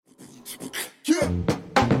Welcome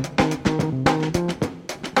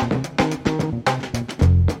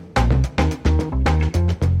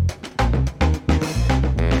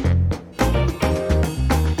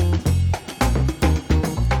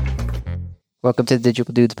to the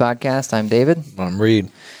Digible Dudes podcast. I'm David. I'm Reid.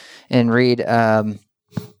 And Reid, I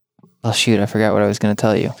forgot what I was going to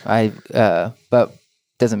tell you. But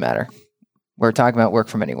doesn't matter. We're talking about work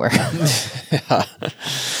from anywhere. Yeah.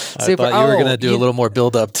 I thought you were going to do a little more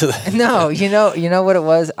build up to that. No, you know what it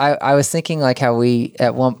was? I was thinking like how we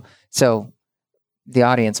so the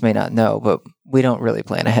audience may not know, but we don't really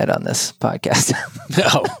plan ahead on this podcast.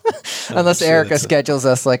 No. Unless Erica schedules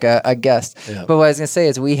us like a guest. Yeah. But what I was going to say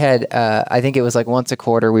is we had, I think it was like once a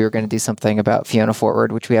quarter, we were going to do something about Fiona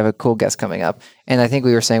Forward, which we have a cool guest coming up. And I think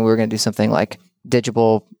we were saying we were going to do something like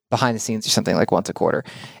Digible behind the scenes or something like once a quarter.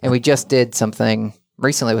 And we just did something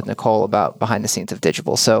recently with Nicole about behind the scenes of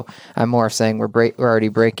Digible. So I'm more saying we're already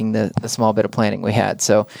breaking the small bit of planning we had.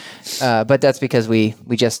 So, but that's because we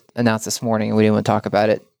just announced this morning and we didn't want to talk about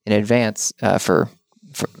it in advance for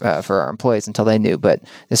our employees until they knew. But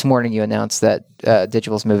this morning you announced that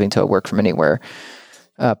Digible's moving to a work from anywhere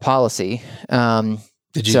policy.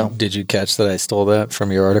 Did you catch that I stole that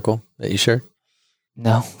from your article that you shared?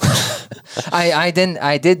 No. I didn't.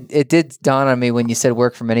 It did dawn on me when you said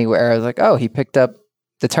work from anywhere. I was like, oh, he picked up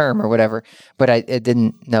the term or whatever, but I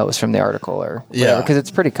didn't know it was from the article or whatever, because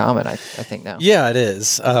it's pretty common, I think now. Yeah, it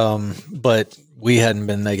is. But we hadn't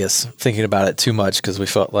been, I guess, thinking about it too much because we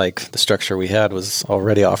felt like the structure we had was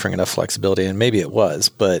already offering enough flexibility, and maybe it was.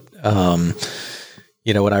 But, when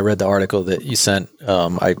I read the article that you sent,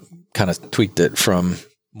 I kind of tweaked it from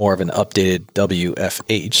more of an updated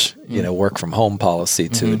WFH, work from home policy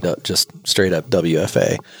to just straight up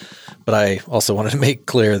WFA. But I also wanted to make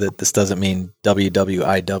clear that this doesn't mean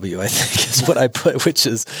WWIW, I think is what I put, which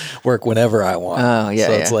is work whenever I want. Oh, yeah.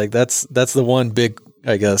 So it's like, that's the one big,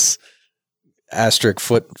 I guess, asterisk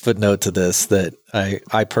footnote to this that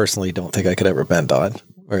I personally don't think I could ever bend on,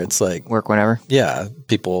 where it's like work whenever. Yeah.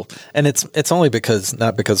 People, and it's only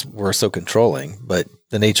not because we're so controlling, but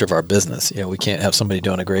the nature of our business. We can't have somebody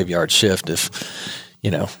doing a graveyard shift if,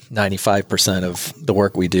 95% of the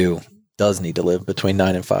work we do does need to live between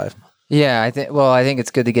 9 and 5. Yeah, I think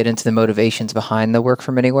it's good to get into the motivations behind the work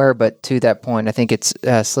from anywhere, but to that point, I think it's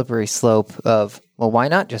a slippery slope of, well, why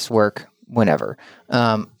not just work whenever?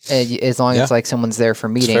 As long as like someone's there for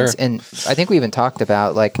meetings. Sure. And I think we even talked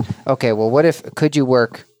about like, okay, well, could you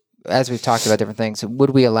work, as we've talked about different things, would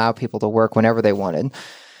we allow people to work whenever they wanted?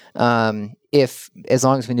 As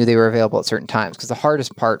long as we knew they were available at certain times, because the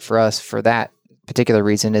hardest part for us for that particular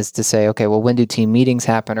reason is to say, okay, well, when do team meetings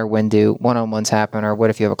happen, or when do one-on-ones happen, or what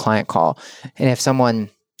if you have a client call? And if someone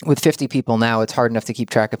with 50 people now, it's hard enough to keep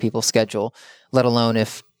track of people's schedule, let alone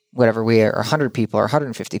if whatever we are 100 people or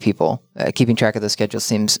 150 people, keeping track of the schedule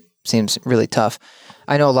seems really tough.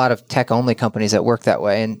 I know a lot of tech-only companies that work that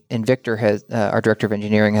way, and Victor has, our director of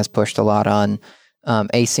engineering, has pushed a lot on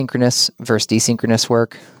asynchronous versus desynchronous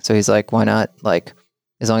work. So he's like, why not? Like,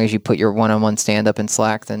 as long as you put your one-on-one stand-up in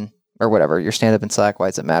Slack, then, or whatever, your stand-up in Slack, why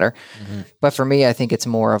does it matter? Mm-hmm. But for me, I think it's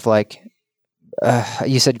more of like,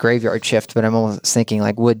 you said graveyard shift, but I'm almost thinking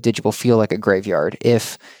like, would Digible feel like a graveyard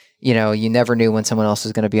if, you never knew when someone else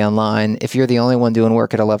was going to be online? If you're the only one doing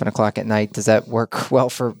work at 11 o'clock at night, does that work well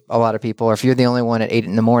for a lot of people? Or if you're the only one at 8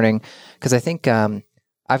 in the morning? Because I think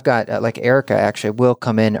I've got like Erica actually will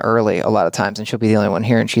come in early a lot of times, and she'll be the only one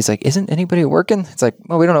here. And she's like, isn't anybody working? It's like,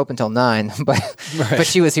 well, we don't open till 9, but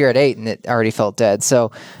she was here at 8 and it already felt dead.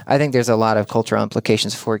 So I think there's a lot of cultural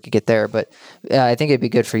implications before we could get there. But I think it'd be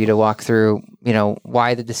good for you to walk through,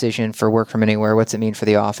 why the decision for work from anywhere, what's it mean for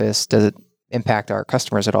the office? Does it impact our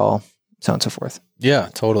customers at all? So on and so forth. Yeah,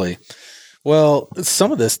 totally. Well,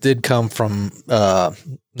 some of this did come from,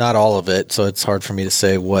 not all of it. So it's hard for me to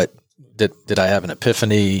say what, did I have an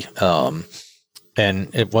epiphany?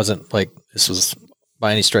 And it wasn't like this was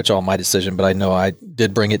by any stretch all my decision, but I know I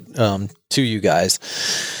did bring it to you guys.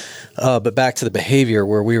 But back to the behavior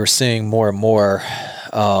where we were seeing more and more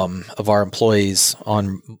of our employees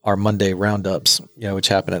on our Monday roundups, which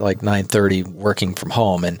happened at like 9:30, working from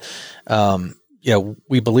home. And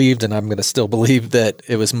we believed, and I'm going to still believe, that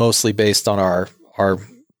it was mostly based on our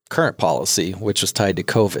current policy, which was tied to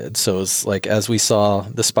COVID. So it's like, as we saw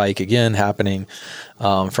the spike again happening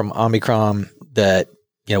from Omicron, that,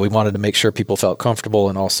 we wanted to make sure people felt comfortable.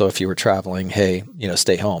 And also, if you were traveling, hey,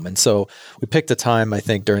 stay home. And so we picked a time, I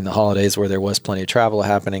think, during the holidays where there was plenty of travel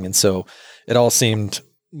happening. And so it all seemed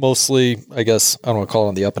mostly, I guess, I don't want to call it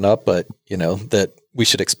on the up and up, but, that we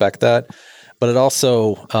should expect that. But it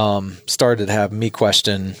also started to have me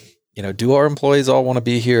question, do our employees all want to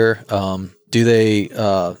be here? do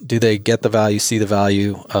they get the value, see the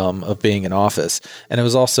value of being in office? And it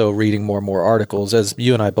was also reading more and more articles, as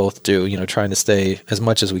you and I both do, trying to stay as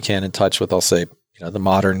much as we can in touch with, I'll say, the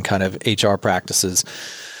modern kind of HR practices.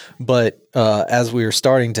 But as we were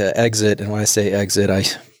starting to exit, and when I say exit,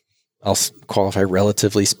 I'll qualify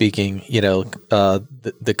relatively speaking,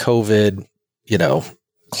 the COVID,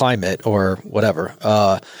 climate or whatever,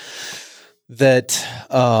 that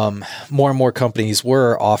more and more companies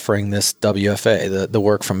were offering this WFA, the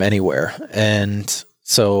work from anywhere. And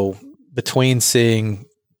so between seeing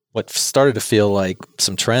what started to feel like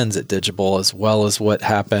some trends at Digible, as well as what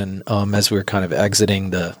happened as we were kind of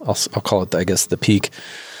exiting I'll call it, I guess, the peak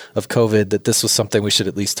of COVID, that this was something we should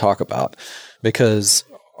at least talk about, because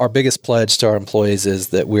our biggest pledge to our employees is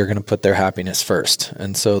that we're going to put their happiness first.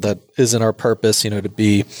 And so that isn't our purpose, to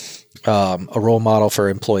be a role model for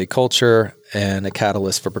employee culture and a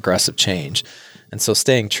catalyst for progressive change. And so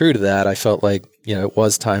staying true to that, I felt like, it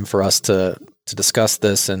was time for us to discuss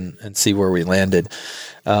this and see where we landed.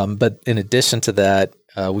 But in addition to that,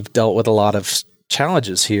 we've dealt with a lot of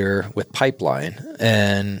challenges here with pipeline.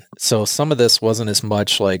 And so some of this wasn't as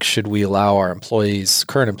much like, should we allow our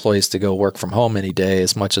current employees to go work from home any day,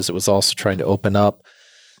 as much as it was also trying to open up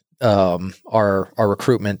our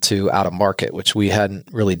recruitment to out of market, which we hadn't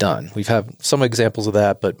really done. We've had some examples of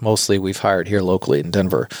that, but mostly we've hired here locally in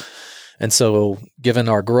Denver. And so given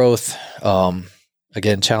our growth,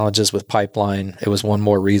 again, challenges with pipeline, it was one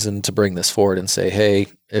more reason to bring this forward and say, hey,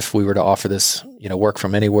 if we were to offer this, work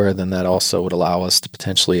from anywhere, then that also would allow us to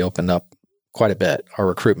potentially open up quite a bit our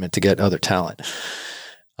recruitment to get other talent.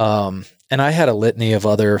 And I had a litany of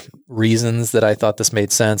other reasons that I thought this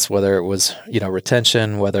made sense, whether it was,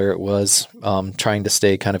 retention, whether it was trying to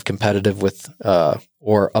stay kind of competitive with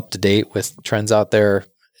or up to date with trends out there,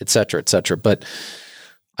 et cetera, et cetera. But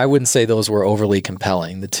I wouldn't say those were overly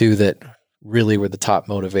compelling. The two that really were the top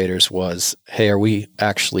motivators was, hey, are we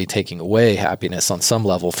actually taking away happiness on some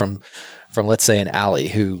level from let's say an Allie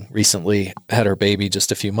who recently had her baby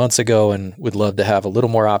just a few months ago and would love to have a little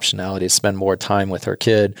more optionality to spend more time with her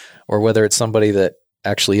kid, or whether it's somebody that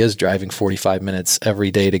actually is driving 45 minutes every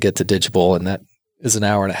day to get to Digible, and that is an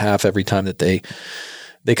hour and a half every time that they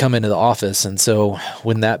come into the office. And so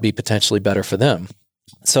wouldn't that be potentially better for them?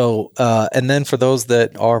 So, and then for those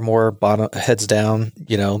that are more heads down,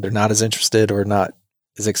 they're not as interested or not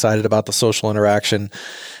as excited about the social interaction,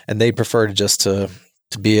 and they prefer to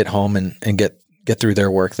be at home and get through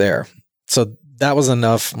their work there. So that was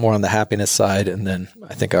enough more on the happiness side. And then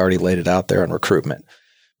I think I already laid it out there on recruitment,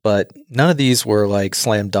 but none of these were like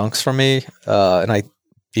slam dunks for me. And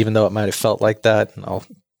even though it might've felt like that, and I'll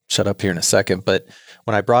shut up here in a second, but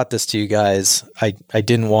when I brought this to you guys, I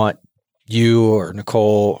didn't want you or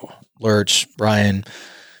Nicole, Lurch, Brian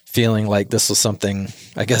feeling like this was something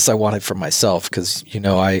I guess I wanted for myself, because,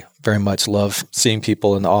 I very much love seeing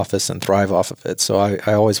people in the office and thrive off of it. So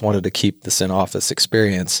I always wanted to keep this in-office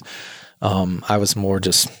experience. I was more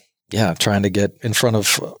just, trying to get in front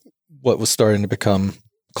of what was starting to become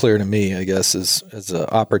clear to me, I guess, as an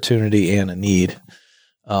opportunity and a need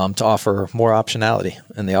to offer more optionality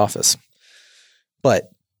in the office. But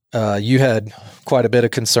you had quite a bit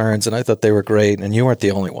of concerns, and I thought they were great, and you weren't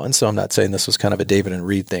the only one. So I'm not saying this was kind of a David and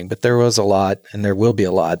Reid thing, but there was a lot, and there will be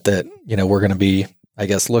a lot that, we're going to be, I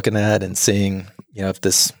guess, looking at and seeing, if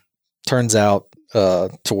this turns out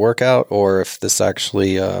to work out, or if this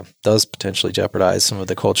actually does potentially jeopardize some of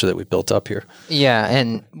the culture that we built up here. Yeah.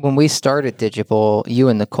 And when we started Digible, you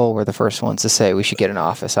and Nicole were the first ones to say we should get an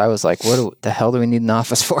office. I was like, what the hell do we need an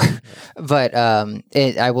office for? But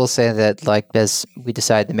I will say that, like, as we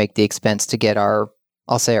decided to make the expense to get our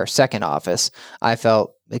second office, I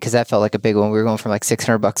felt, because that felt like a big one. We were going from like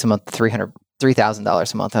 $600 a month to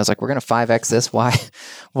 $3,000 a month. I was like, we're going to 5X this. Why?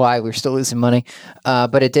 We're still losing money.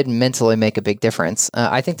 But it did mentally make a big difference.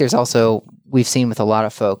 I think there's also, we've seen with a lot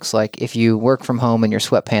of folks, like if you work from home in your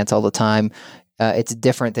sweatpants all the time, it's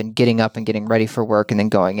different than getting up and getting ready for work and then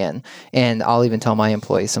going in. And I'll even tell my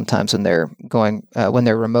employees sometimes when they're when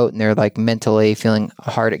they're remote and they're like mentally feeling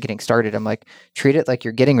hard at getting started, I'm like, treat it like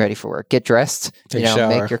you're getting ready for work. Get dressed,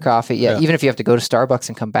 make your coffee. Yeah. Even if you have to go to Starbucks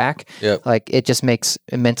and come back, like it just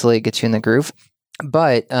mentally gets you in the groove.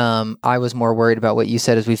 But I was more worried about what you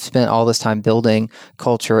said, is we've spent all this time building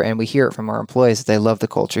culture, and we hear it from our employees that they love the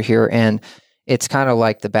culture here. And it's kind of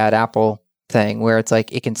like the bad apple thing, where it's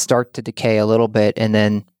like it can start to decay a little bit, and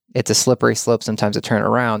then it's a slippery slope sometimes to turn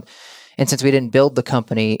around. And since we didn't build the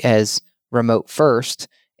company as remote first,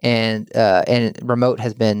 and remote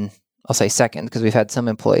has been, I'll say, second, because we've had some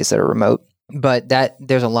employees that are remote, but that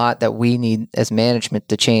there's a lot that we need as management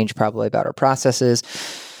to change, probably about our processes,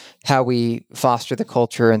 how we foster the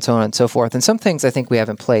culture and so on and so forth. And some things I think we have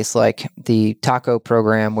in place, like the taco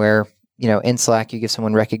program where, in Slack, you give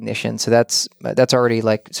someone recognition. So that's already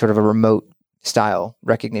like sort of a remote style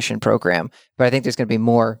recognition program. But I think there's going to be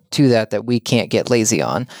more to that we can't get lazy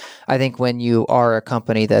on. I think when you are a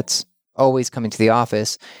company that's always coming to the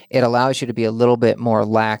office, it allows you to be a little bit more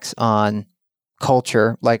lax on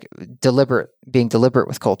culture, like being deliberate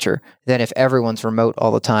with culture, than if everyone's remote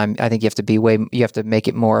all the time. I think you have to make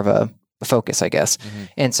it more of a focus, I guess. Mm-hmm.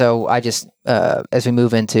 And so I just, as we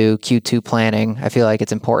move into Q2 planning, I feel like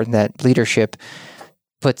it's important that leadership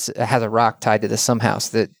has a rock tied to this somehow,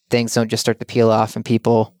 so that things don't just start to peel off and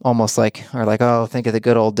people almost are like, oh, think of the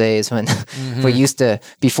good old days when we used to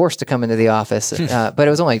be forced to come into the office. But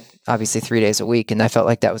it was only obviously 3 days a week. And I felt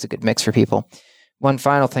like that was a good mix for people. One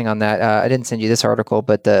final thing on that, I didn't send you this article,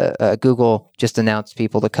 but Google just announced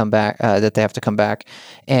people to come back, that they have to come back.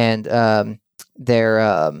 And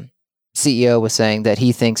their CEO was saying that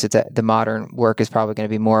he thinks that the modern work is probably going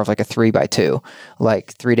to be more of like a 3x2,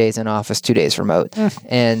 like 3 days in office, 2 days remote,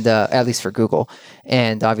 and at least for Google.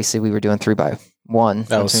 And obviously we were doing 3x1.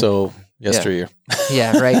 That was so yesteryear.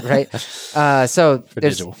 Yeah, right. So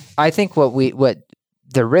I think what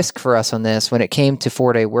the risk for us on this, when it came to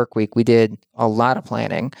 4-day work week, we did a lot of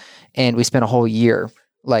planning and we spent a whole year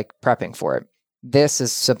like prepping for it. This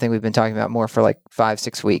is something we've been talking about more for like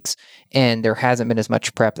 5-6 weeks, and there hasn't been as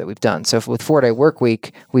much prep that we've done. So with 4-day work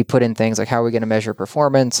week, we put in things like how are we going to measure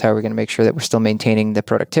performance? How are we going to make sure that we're still maintaining the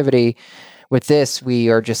productivity? With this, we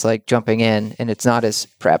are just like jumping in and it's not as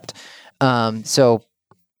prepped.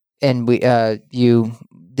 You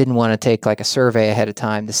didn't want to take like a survey ahead of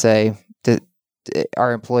time to say,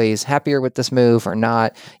 are employees happier with this move or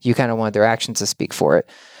not? You kind of want their actions to speak for it.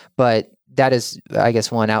 But that is, I guess,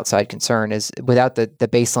 one outside concern is without the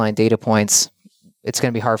baseline data points, it's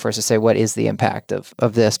going to be hard for us to say what is the impact of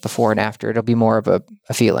this before and after. It'll be more of a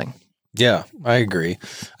feeling. Yeah, I agree.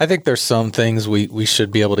 I think there's some things we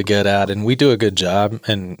should be able to get at, and we do a good job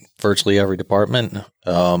in virtually every department.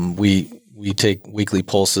 We take weekly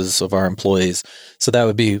pulses of our employees. So that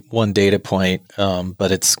would be one data point,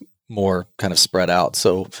 but it's more kind of spread out.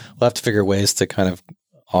 So we'll have to figure ways to kind of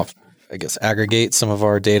aggregate some of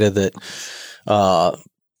our data that,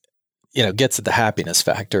 gets at the happiness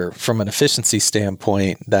factor from an efficiency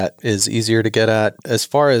standpoint. That is easier to get at. As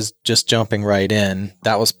far as just jumping right in,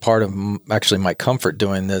 that was part of actually my comfort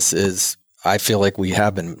doing this. Is I feel like we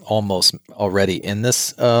have been almost already in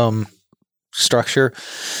this structure,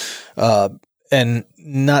 and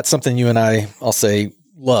not something you and I'll say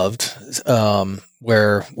loved.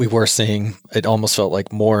 Where we were seeing, it almost felt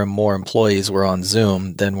like more and more employees were on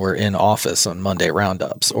Zoom than were in office on Monday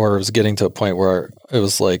roundups, or it was getting to a point where it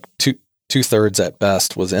was like two-thirds at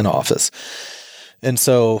best was in office. And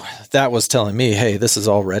so that was telling me, hey, this is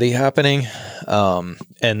already happening. And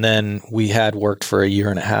then we had worked for a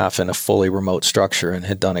year and a half in a fully remote structure and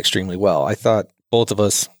had done extremely well. I thought both of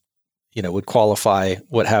us, would qualify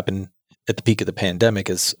what happened at the peak of the pandemic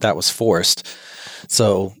as that was forced.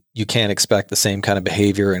 So you can't expect the same kind of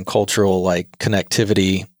behavior and cultural like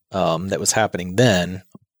connectivity that was happening then,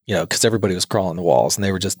 because everybody was crawling the walls and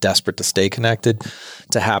they were just desperate to stay connected,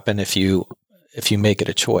 to happen if you make it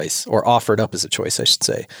a choice, or offer it up as a choice, I should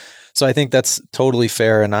say. So I think that's totally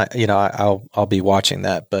fair, and I'll be watching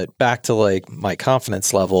that. But back to like my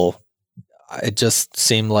confidence level, it just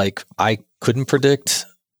seemed like I couldn't predict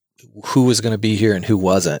who was going to be here and who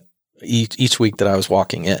wasn't each week that I was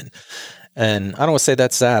walking in. And I don't want to say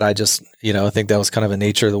that's sad. I just, I think that was kind of a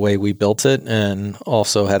nature of the way we built it, and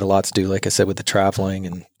also had a lot to do, like I said, with the traveling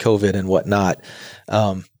and COVID and whatnot.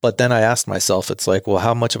 But then I asked myself, it's like, well,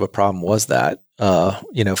 how much of a problem was that,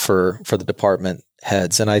 for the department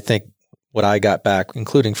heads? And I think what I got back,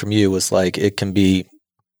 including from you, was like, it can be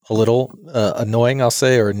a little annoying, I'll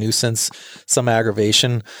say, or a nuisance, some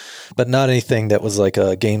aggravation, but not anything that was like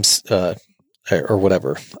a games, or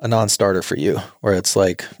whatever, a non-starter for you, where it's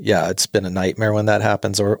like, yeah, it's been a nightmare when that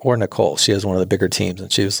happens. Or Nicole, she has one of the bigger teams,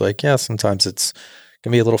 and she was like, yeah, sometimes it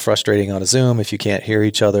can be a little frustrating on a Zoom if you can't hear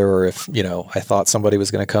each other, or if, I thought somebody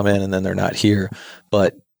was going to come in and then they're not here.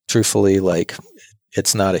 But truthfully, like,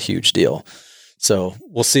 it's not a huge deal. So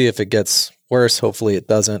we'll see if it gets worse. Hopefully it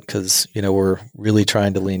doesn't, because, we're really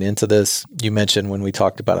trying to lean into this. You mentioned when we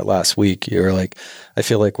talked about it last week, you were like, I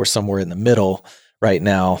feel like we're somewhere in the middle right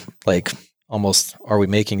now, like, almost, are we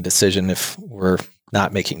making a decision if we're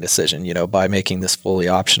not making a decision, by making this fully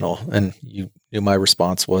optional? And you knew my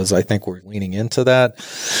response was, I think we're leaning into that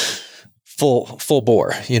full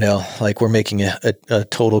bore, like we're making a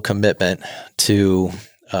total commitment to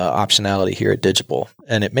optionality here at Digible.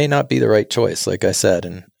 And it may not be the right choice, like I said.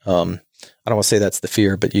 And I don't don't want to say that's the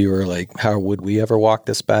fear, but you were like, how would we ever walk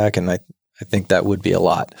this back? And I think that would be a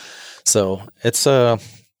lot. So it's I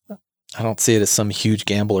don't see it as some huge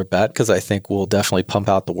gamble or bet, because I think we'll definitely pump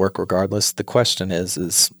out the work regardless. The question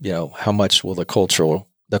is, how much will the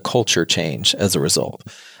culture change as a result?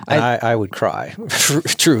 And I would cry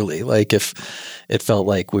truly, like if it felt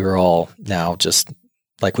like we were all now just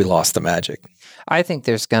like we lost the magic. I think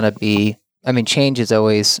there's going to be, change is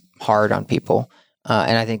always hard on people.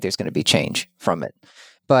 And I think there's going to be change from it.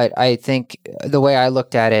 But I think the way I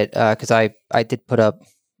looked at it, because I did put up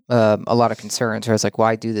a lot of concerns where I was like,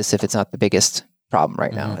 why do this if it's not the biggest problem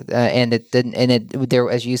right now? And it didn't,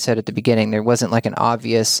 there, as you said at the beginning, there wasn't like an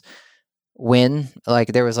obvious win. Like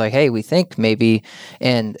there was like, hey, we think maybe.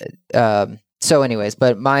 And so anyways,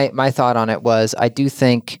 but my thought on it was, I do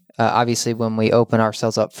think, obviously when we open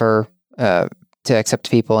ourselves up for, to accept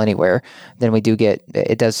people anywhere, then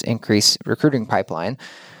it does increase recruiting pipeline.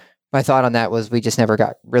 My thought on that was we just never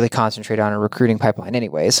got really concentrated on a recruiting pipeline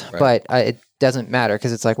anyways, right. But it doesn't matter,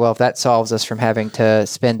 because it's like, well, if that solves us from having to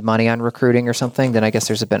spend money on recruiting or something, then I guess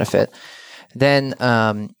there's a benefit. Then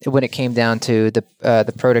when it came down to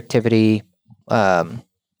the productivity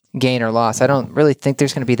gain or loss, I don't really think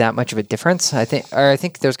there's going to be that much of a difference. I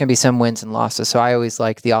think there's going to be some wins and losses. So I always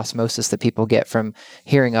like the osmosis that people get from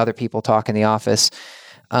hearing other people talk in the office.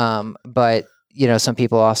 But some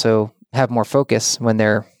people also have more focus when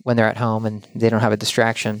they're at home and they don't have a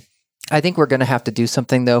distraction. I think we're going to have to do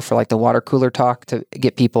something though for like the water cooler talk to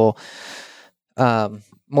get people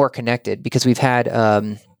more connected, because we've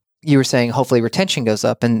had you were saying hopefully retention goes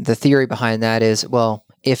up, and the theory behind that is, well,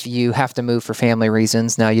 if you have to move for family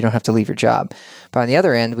reasons, now you don't have to leave your job. But on the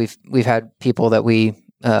other end, we've had people that we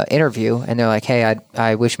interview, and they're like, hey,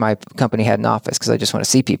 I wish my company had an office because I just want to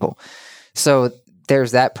see people. So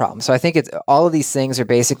there's that problem. So I think all of these things are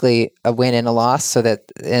basically a win and a loss, so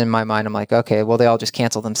that in my mind, I'm like, okay, well, they all just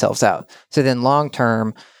cancel themselves out. So then long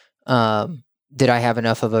term, did I have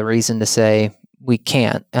enough of a reason to say we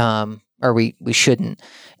can't or we shouldn't?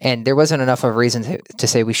 And there wasn't enough of a reason to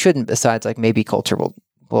say we shouldn't, besides like maybe culture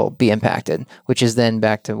will be impacted, which is then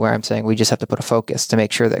back to where I'm saying we just have to put a focus to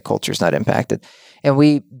make sure that culture is not impacted. And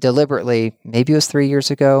we deliberately, maybe it was 3 years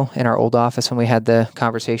ago in our old office when we had the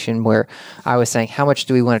conversation where I was saying, how much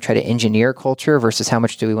do we want to try to engineer culture versus how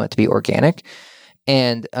much do we want it to be organic?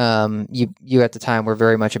 And you at the time were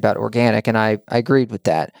very much about organic, and I agreed with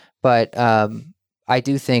that. But I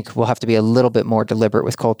do think we'll have to be a little bit more deliberate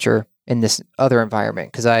with culture in this other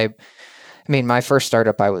environment. Because my first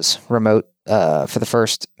startup, I was remote for the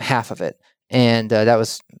first half of it. And that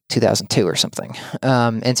was 2002 or something.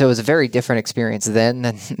 And so it was a very different experience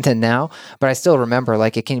then than now. But I still remember,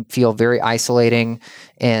 like, it can feel very isolating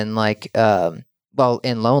and like, and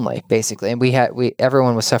lonely, basically. And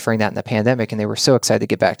everyone was suffering that in the pandemic, and they were so excited to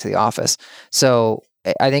get back to the office. So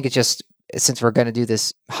I think it's just, since we're going to do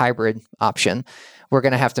this hybrid option, we're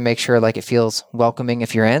going to have to make sure like it feels welcoming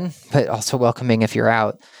if you're in, but also welcoming if you're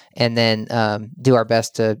out. And then do our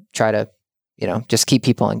best to try to, just keep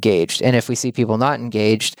people engaged. And if we see people not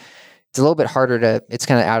engaged, it's a little bit harder it's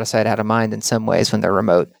kind of out of sight, out of mind in some ways when they're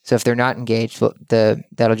remote. So if they're not engaged,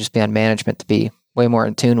 that'll just be on management to be way more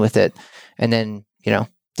in tune with it. And then,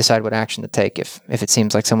 decide what action to take if it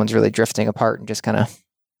seems like someone's really drifting apart and just kind of,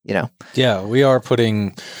 Yeah, we are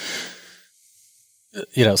putting,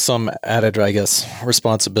 some added, I guess,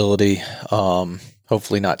 responsibility,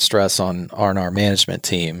 hopefully not stress on our management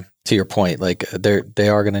team. To your point, like they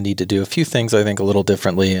are going to need to do a few things, I think, a little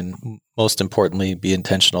differently, and most importantly, be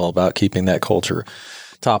intentional about keeping that culture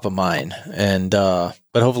top of mind. And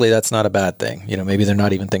but hopefully that's not a bad thing. Maybe they're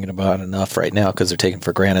not even thinking about it enough right now because they're taking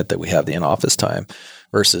for granted that we have the in-office time,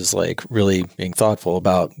 versus like really being thoughtful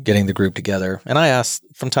about getting the group together. And I ask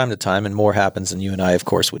from time to time, and more happens than you and I, of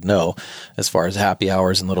course, would know, as far as happy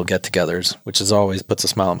hours and little get-togethers, which is always puts a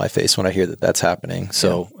smile on my face when I hear that that's happening.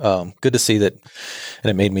 So good to see that.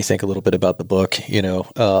 And it made me think a little bit about the book,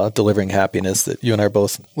 Delivering Happiness, that you and I are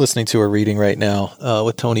both listening to or reading right now,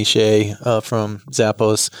 with Tony Hsieh from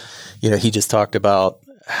Zappos. He just talked about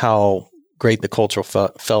how great the culture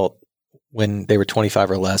felt when they were 25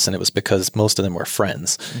 or less, and it was because most of them were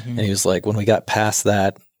friends. Mm-hmm. And he was like, when we got past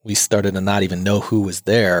that, we started to not even know who was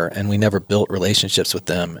there, and we never built relationships with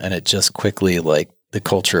them, and it just quickly, like, the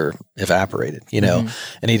culture evaporated, mm-hmm.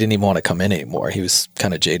 And he didn't even want to come in anymore. He was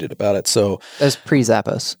kind of jaded about it. So that was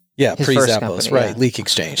pre-Zappos. Yeah, pre-Zappos, right? Yeah. Leak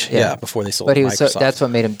Exchange, yeah, before they sold. But Microsoft. That's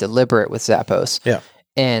what made him deliberate with Zappos. Yeah,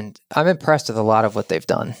 and I'm impressed with a lot of what they've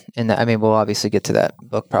done. And we'll obviously get to that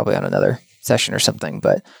book probably on another session or something,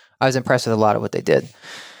 but I was impressed with a lot of what they did.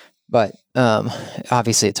 But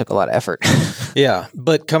obviously it took a lot of effort. Yeah.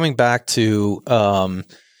 But coming back to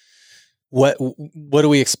what do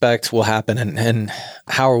we expect will happen, and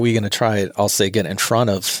how are we going to try, I'll say, get in front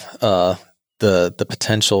of the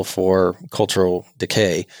potential for cultural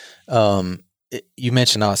decay? You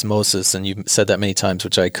mentioned osmosis, and you said that many times,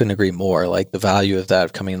 which I couldn't agree more. Like the value of that,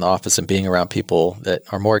 of coming in the office and being around people that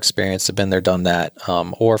are more experienced, have been there, done that,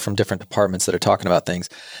 or from different departments that are talking about things.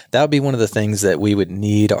 That would be one of the things that we would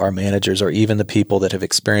need our managers, or even the people that have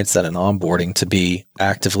experienced that in onboarding, to be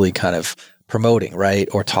actively kind of promoting, right,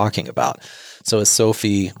 or talking about. So as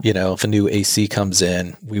Sophie, if a new AC comes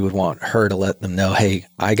in, we would want her to let them know, hey,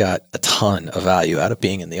 I got a ton of value out of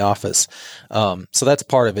being in the office. So that's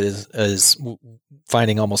part of it, is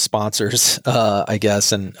finding almost sponsors, I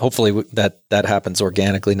guess. And hopefully that happens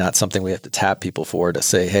organically, not something we have to tap people for to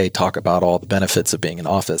say, hey, talk about all the benefits of being in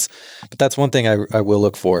office. But that's one thing I will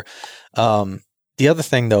look for. The other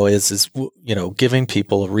thing, though, is giving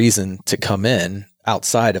people a reason to come in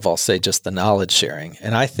outside of, I'll say, just the knowledge sharing.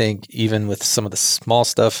 And I think even with some of the small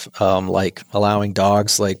stuff, like allowing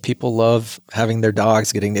dogs, like people love having their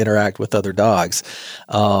dogs, getting to interact with other dogs.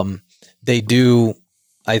 They do,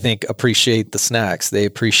 I think, appreciate the snacks. They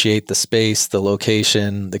appreciate the space, the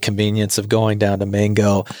location, the convenience of going down to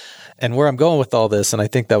Mango. And where I'm going with all this, and I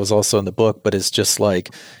think that was also in the book, but it's just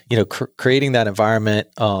like, creating that environment,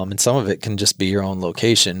 and some of it can just be your own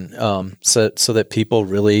location, so that people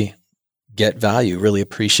really get value, really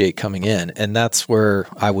appreciate coming in. And that's where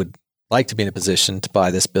I would like to be in a position to buy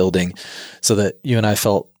this building, so that you and I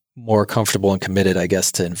felt more comfortable and committed, I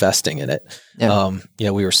guess, to investing in it. Yeah.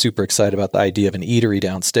 We were super excited about the idea of an eatery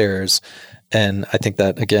downstairs. And I think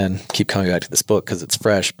that, again, keep coming back to this book because it's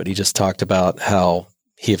fresh, but he just talked about how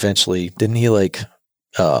he eventually, didn't he,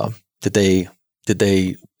 did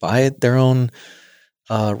they buy their own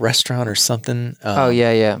restaurant or something?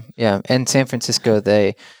 Yeah. In San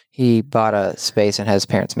Francisco, he bought a space and has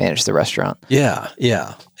parents manage the restaurant. Yeah.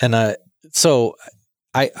 And so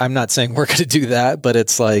I'm not saying we're going to do that, but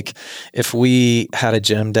it's like if we had a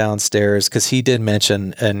gym downstairs, because he did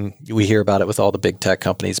mention, and we hear about it with all the big tech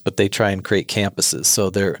companies, but they try and create campuses.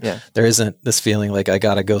 So there isn't this feeling like I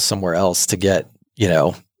got to go somewhere else to get,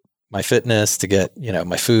 my fitness, to get,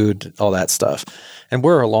 my food, all that stuff. And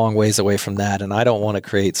we're a long ways away from that. And I don't want to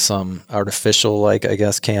create some artificial,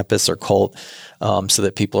 campus or cult, so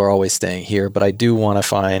that people are always staying here. But I do want to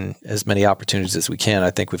find as many opportunities as we can.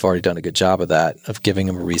 I think we've already done a good job of that, of giving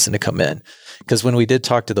them a reason to come in. Because when we did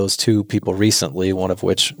talk to those two people recently, one of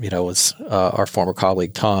which, was our former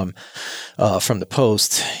colleague, Tom, from the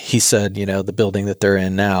Post, he said, the building that they're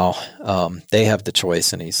in now, they have the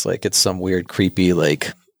choice. And he's like, it's some weird, creepy,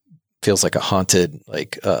 feels like a haunted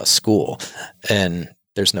school, and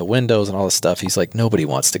there's no windows and all this stuff. He's like, nobody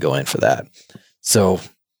wants to go in for that. So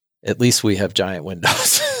at least we have giant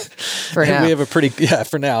windows. For now. We have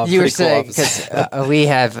for now. You were saying, because we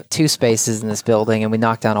have two spaces in this building and we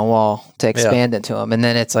knocked down a wall to expand into them. And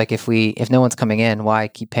then it's like, if no one's coming in, why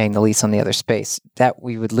keep paying the lease on the other space? That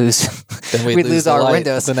we would lose. Then we'd lose our light,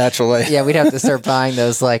 windows. The natural light. Yeah, we'd have to start buying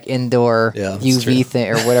those indoor UV thing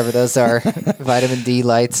or whatever those are, vitamin D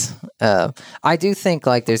lights. I do think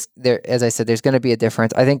as I said, there's going to be a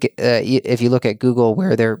difference. I think if you look at Google,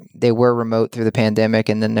 where they were remote through the pandemic,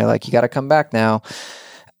 and then they're like, you got to come back now.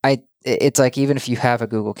 It's like, even if you have a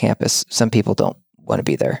Google campus, some people don't want to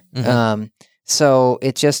be there. Mm-hmm. So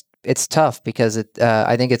it's tough, because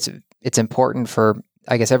I think it's important for,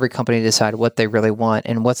 I guess, every company to decide what they really want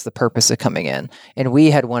and what's the purpose of coming in. And we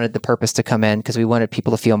had wanted the purpose to come in because we wanted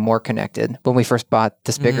people to feel more connected when we first bought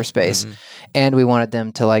this bigger space. Mm-hmm. And we wanted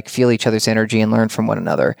them to feel each other's energy and learn from one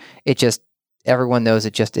another. Everyone knows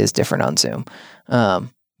it just is different on Zoom. But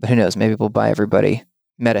who knows, maybe we'll buy everybody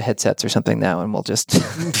Meta headsets or something now, and we'll just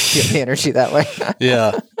get the energy that way.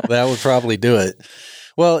 Yeah, that would probably do it.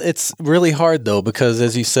 Well, it's really hard though, because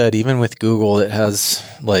as you said, even with Google, it has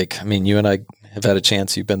you and I have had a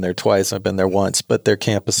chance. You've been there twice. I've been there once, but their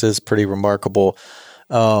campus is pretty remarkable.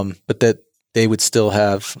 But that they would still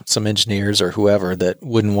have some engineers or whoever that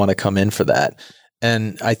wouldn't want to come in for that.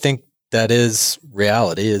 And I think that is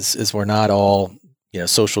reality, is we're not all,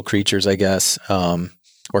 social creatures, I guess,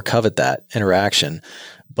 or covet that interaction,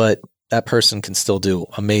 but that person can still do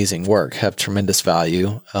amazing work, have tremendous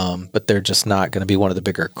value, but they're just not going to be one of the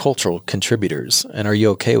bigger cultural contributors. And are you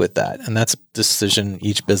okay with that? And that's a decision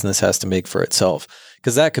each business has to make for itself,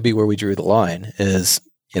 because that could be where we drew the line is,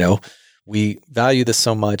 we value this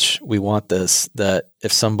so much, we want this, that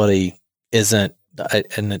if somebody isn't,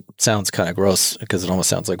 and it sounds kind of gross because it almost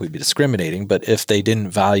sounds like we'd be discriminating, but if they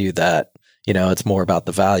didn't value that, it's more about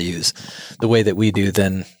the values the way that we do,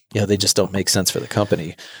 then, they just don't make sense for the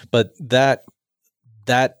company. But that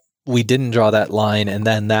we didn't draw that line. And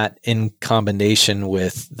then that in combination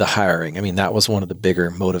with the hiring, I mean, that was one of the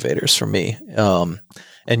bigger motivators for me.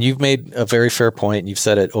 And you've made a very fair point, and you've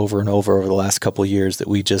said it over and over the last couple of years that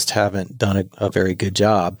we just haven't done a very good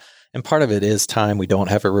job. And part of it is time. We don't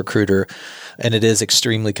have a recruiter, and it is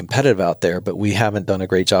extremely competitive out there, but we haven't done a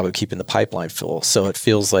great job of keeping the pipeline full. So it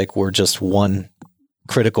feels like we're just one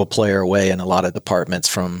critical player away in a lot of departments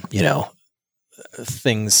from,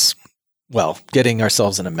 things, getting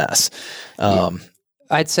ourselves in a mess.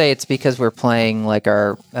 I'd say it's because we're playing like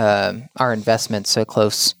our investment so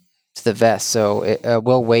close to the vest. So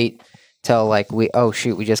we'll wait till like we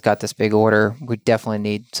just got this big order. We definitely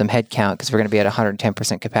need some headcount because we're going to be at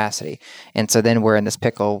 110% capacity. And so then we're in this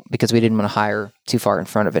pickle because we didn't want to hire too far in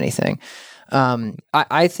front of anything.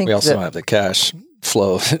 I think we also don't have the cash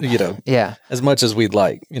flow, as much as we'd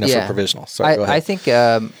like, for provisional. Sorry, go ahead. I think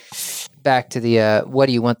back to the what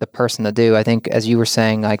do you want the person to do? I think, as you were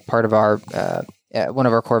saying, like part of our one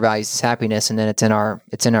of our core values is happiness, and then it's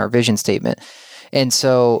in our vision statement. And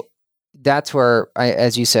so that's where,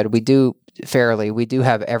 as you said, we do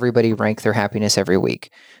have everybody rank their happiness every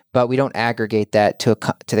week, but we don't aggregate that to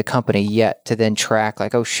the company yet to then track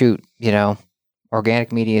like, oh shoot,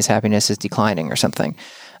 organic media's happiness is declining or something.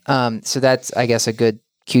 So that's, I guess, a good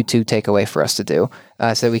Q2 takeaway for us to do,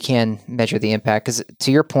 so that we can measure the impact. Because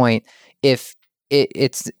to your point, if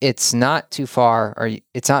it's not too far, or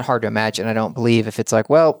it's not hard to imagine, I don't believe, if it's like,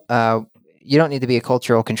 you don't need to be a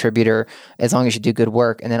cultural contributor as long as you do good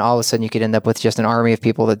work. And then all of a sudden you could end up with just an army of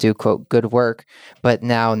people that do, quote, good work, but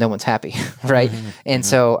now no one's happy. Right. Mm-hmm. And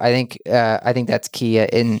so I think that's key.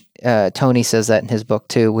 And Tony says that in his book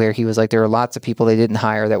too, where he was like, there are lots of people they didn't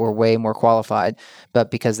hire that were way more qualified, but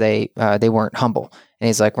because they weren't humble. And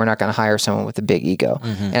he's like, we're not going to hire someone with a big ego.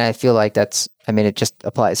 Mm-hmm. And I feel like it just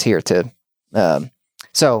applies here to,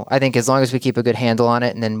 so I think as long as we keep a good handle on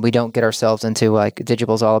it, and then we don't get ourselves into like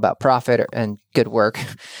Digible's all about profit and good work,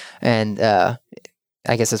 and I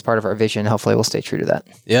guess as part of our vision, hopefully we'll stay true to that.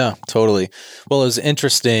 Yeah, totally. Well, it was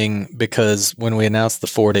interesting because when we announced the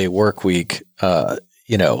 4-day work week,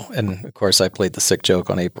 and of course I played the sick joke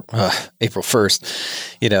on April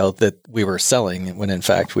 1st, that we were selling when in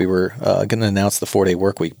fact we were going to announce the 4-day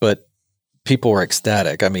work week, but people were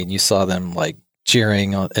ecstatic. I mean, you saw them like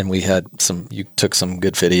cheering, and you took some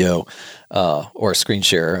good video or a screen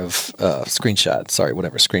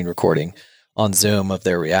recording on Zoom of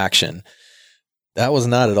their reaction. That was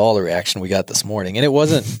not at all the reaction we got this morning, and it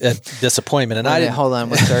wasn't a disappointment. And hold on,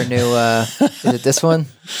 what's our new? Is it this one?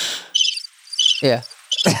 Yeah.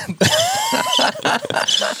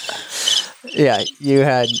 Yeah, you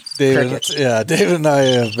had David. crickets. Yeah, David and I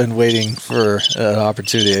have been waiting for an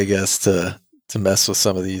opportunity, I guess, to mess with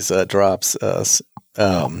some of these drops.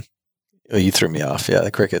 You threw me off. Yeah,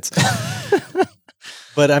 the crickets.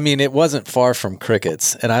 But I mean, it wasn't far from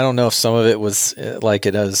crickets. And I don't know if some of it was like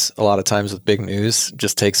it does a lot of times with big news,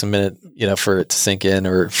 just takes a minute, for it to sink in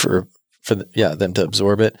or for them to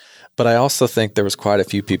absorb it. But I also think there was quite a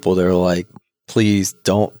few people that were like, please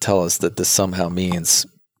don't tell us that this somehow means,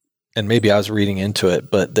 and maybe I was reading into it,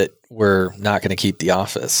 but that we're not going to keep the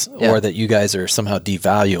office, or that you guys are somehow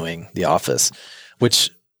devaluing the office, which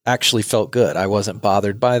actually felt good. I wasn't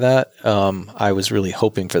bothered by that. I was really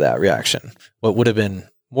hoping for that reaction. What would have been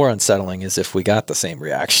more unsettling is if we got the same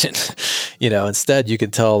reaction. Instead you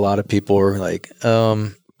could tell a lot of people were like,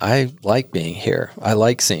 I like being here. I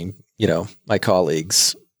like seeing, my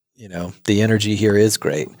colleagues, the energy here is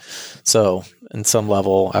great. So in some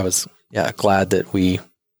level I was, glad that we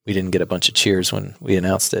didn't get a bunch of cheers when we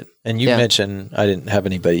announced it. And you mentioned, I didn't have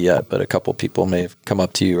anybody yet, but a couple people may have come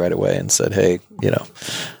up to you right away and said, hey,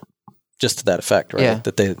 just to that effect, right? Yeah.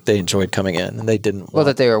 That they enjoyed coming in and they didn't.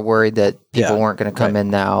 That they were worried that people weren't going to come in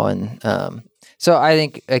now. And so I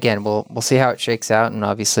think, again, we'll see how it shakes out. And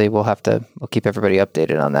obviously we'll keep everybody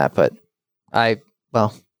updated on that. But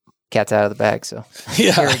cat's out of the bag. So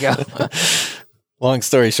here we go. Long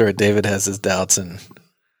story short, David has his doubts and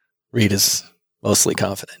Reid is mostly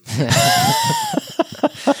confident.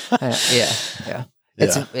 Yeah.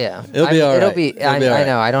 It'll be all right. I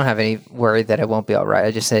know. I don't have any worry that it won't be all right.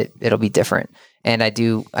 I just say it'll be different. And I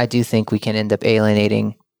do think we can end up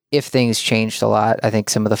alienating if things changed a lot. I think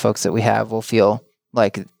some of the folks that we have will feel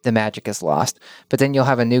like the magic is lost. But then you'll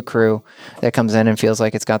have a new crew that comes in and feels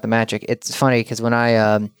like it's got the magic. It's funny because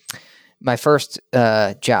when my first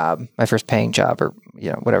job, my first paying job, or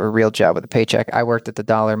whatever, real job with a paycheck, I worked at the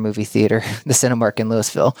Dollar Movie Theater, the Cinemark in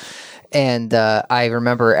Louisville. And I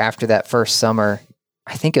remember after that first summer,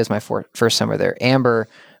 I think it was my first summer there, Amber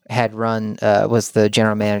had was the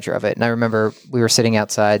general manager of it. And I remember we were sitting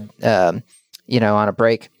outside, on a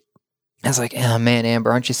break, I was like, oh man,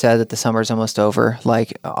 Amber, aren't you sad that the summer's almost over?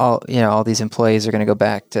 Like all these employees are going to go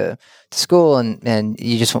back to school and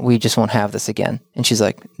we just won't have this again. And she's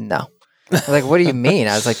like, no. I was like, what do you mean?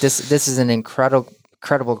 I was like, this is an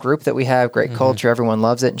incredible group that we have, great culture. Everyone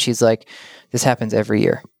loves it. And she's like, this happens every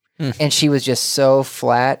year. And she was just so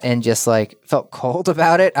flat and just like felt cold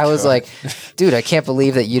about it. I was like, dude, I can't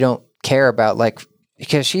believe that you don't care about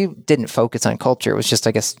because she didn't focus on culture. It was just,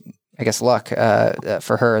 I guess luck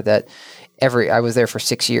for her that I was there for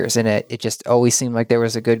 6 years, and it just always seemed like there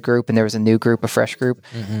was a good group and there was a new group, a fresh group,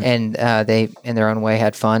 and they in their own way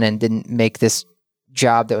had fun and didn't make this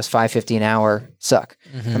job that was $5.50 an hour suck.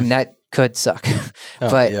 I mean, that could suck,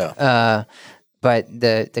 but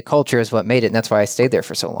the culture is what made it, and that's why I stayed there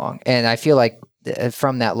for so long. And I feel like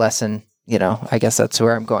from that lesson, I guess that's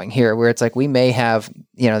where I'm going here, where it's like we may have,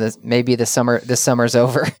 maybe this summer's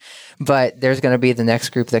over, but there's going to be the next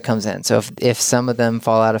group that comes in. So if some of them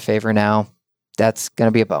fall out of favor now, that's going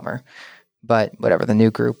to be a bummer. But whatever, the new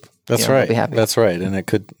group, that's right. Will be happy. That's right, and it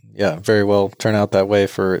could, very well turn out that way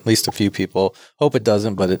for at least a few people. Hope it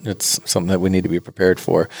doesn't, but it's something that we need to be prepared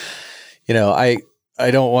for. I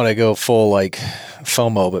don't want to go full like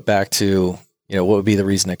FOMO, but back to what would be the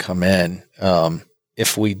reason to come in.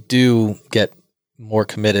 If we do get more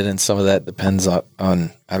committed, and some of that depends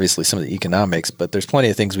on obviously some of the economics, but there's plenty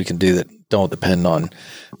of things we can do that don't depend on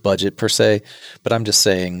budget per se. But I'm just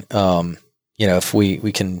saying, if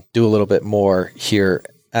we can do a little bit more here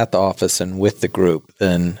at the office and with the group,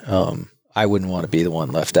 then I wouldn't want to be the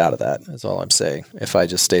one left out of that. That's all I'm saying. If I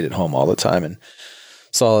just stayed at home all the time and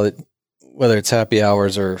saw it, whether it's happy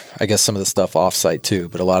hours or I guess some of the stuff offsite too,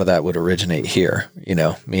 but a lot of that would originate here,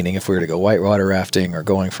 meaning if we were to go whitewater rafting or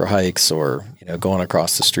going for hikes or, going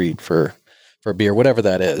across the street for a beer, whatever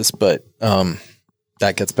that is. But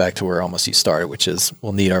that gets back to where almost you started, which is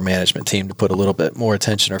we'll need our management team to put a little bit more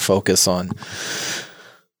attention or focus on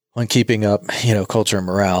keeping up, culture and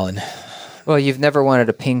morale. And well, you've never wanted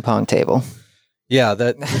a ping pong table. Yeah,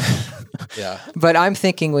 yeah. But I'm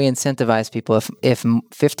thinking we incentivize people. If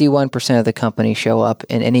 51% of the company show up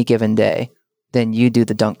in any given day, then you do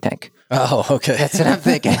the dunk tank. Oh, okay. That's what I'm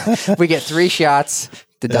thinking. We get 3 shots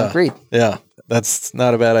to dunk Reid. Yeah, that's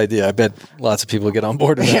not a bad idea. I bet lots of people get on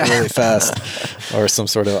board with that really fast, or some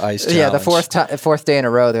sort of ice challenge. Yeah, the fourth day in a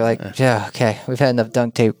row, they're like, yeah, okay, we've had enough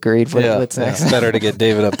dunk tape, Reid. What's next? It's better to get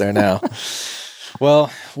David up there now.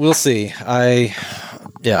 Well, we'll see. I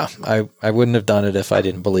wouldn't have done it if I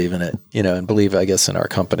didn't believe in it, and believe, I guess, in our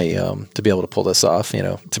company to be able to pull this off.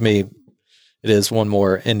 To me, it is one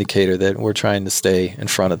more indicator that we're trying to stay in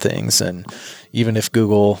front of things. And even if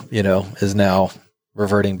Google, is now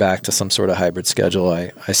reverting back to some sort of hybrid schedule,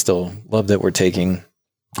 I still love that we're taking,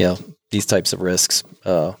 these types of risks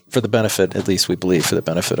for the benefit, at least we believe, for the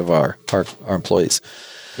benefit of our employees.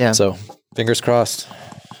 Yeah. So fingers crossed.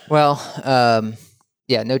 Well,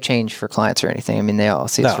 no change for clients or anything. I mean, they all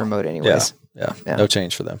see it's remote anyways. Yeah, no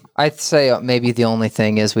change for them. I'd say maybe the only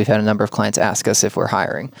thing is we've had a number of clients ask us if we're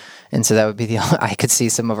hiring. And so that would be I could see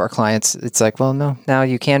some of our clients, it's like, well, no, now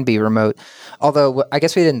you can be remote. Although I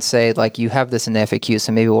guess we didn't say, like, you have this in the FAQ,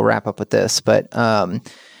 so maybe we'll wrap up with this, but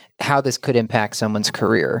how this could impact someone's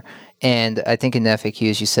career. And I think in the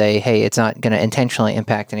FAQs you say, hey, it's not going to intentionally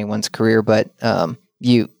impact anyone's career, but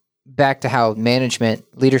back to how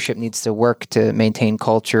leadership needs to work to maintain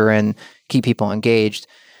culture and keep people engaged.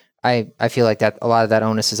 I feel like that a lot of that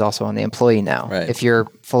onus is also on the employee now. Right. If you're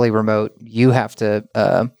fully remote, you have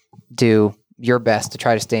to do your best to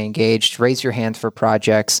try to stay engaged, raise your hand for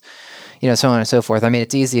projects, so on and so forth. I mean,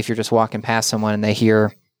 it's easy if you're just walking past someone and they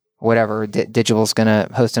hear whatever, Digible's going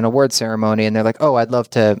to host an award ceremony and they're like, oh, I'd love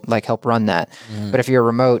to help run that. But if you're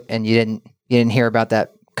remote and you didn't hear about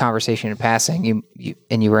that conversation in passing,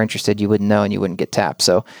 you were interested, you wouldn't know and you wouldn't get tapped.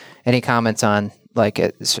 So any comments on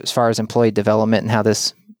as far as employee development and how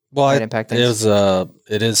this might impact things?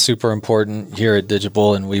 It is super important here at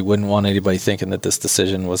Digible, and we wouldn't want anybody thinking that this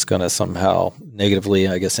decision was going to somehow negatively,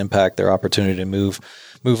 I guess, impact their opportunity to move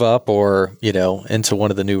up or, into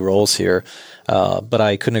one of the new roles here. But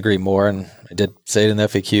I couldn't agree more. And I did say it in the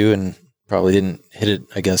FAQ and probably didn't hit it,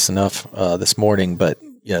 I guess, enough this morning, but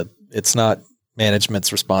it's not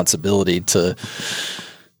management's responsibility to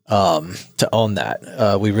own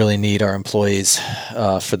that. We really need our employees,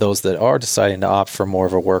 for those that are deciding to opt for more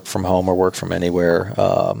of a work from home or work from anywhere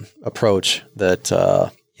approach,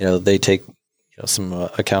 that they take some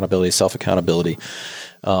accountability, self-accountability,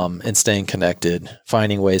 and staying connected,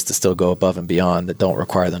 finding ways to still go above and beyond that don't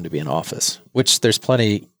require them to be in office, which there is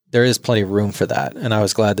plenty of room for that. And I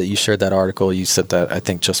was glad that you shared that article. You said that, I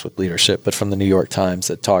think, just with leadership, but from the New York Times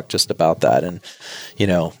that talked just about that. And,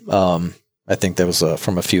 I think that was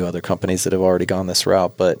from a few other companies that have already gone this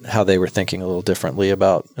route, but how they were thinking a little differently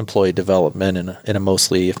about employee development in a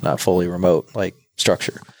mostly, if not fully remote, like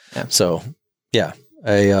structure. Yeah. So yeah,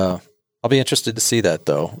 I'll be interested to see that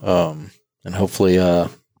though. And hopefully, our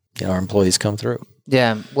employees come through.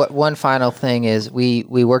 Yeah. One final thing is we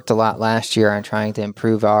worked a lot last year on trying to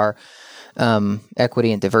improve our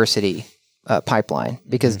equity and diversity pipeline,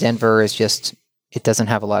 because Denver is just, it doesn't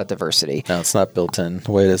have a lot of diversity. No, it's not built in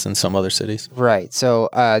the way it is in some other cities. Right. So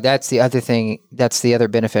that's the other thing. That's the other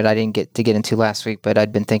benefit I didn't get into last week, but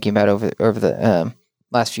I'd been thinking about over the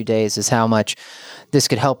last few days, is how much this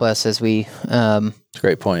could help us as we. It's a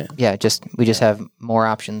great point. Yeah. We just have more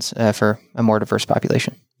options for a more diverse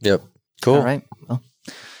population. Yep. Cool. All right. Well,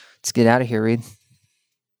 let's get out of here, Reid.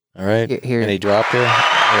 All right. Here. Any drop here?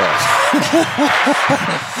 Yeah.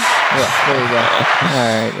 Yeah, there you go.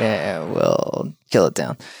 All right. Yeah, we'll kill it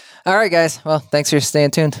down. All right, guys. Well, thanks for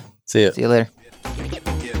staying tuned. See ya. See you later.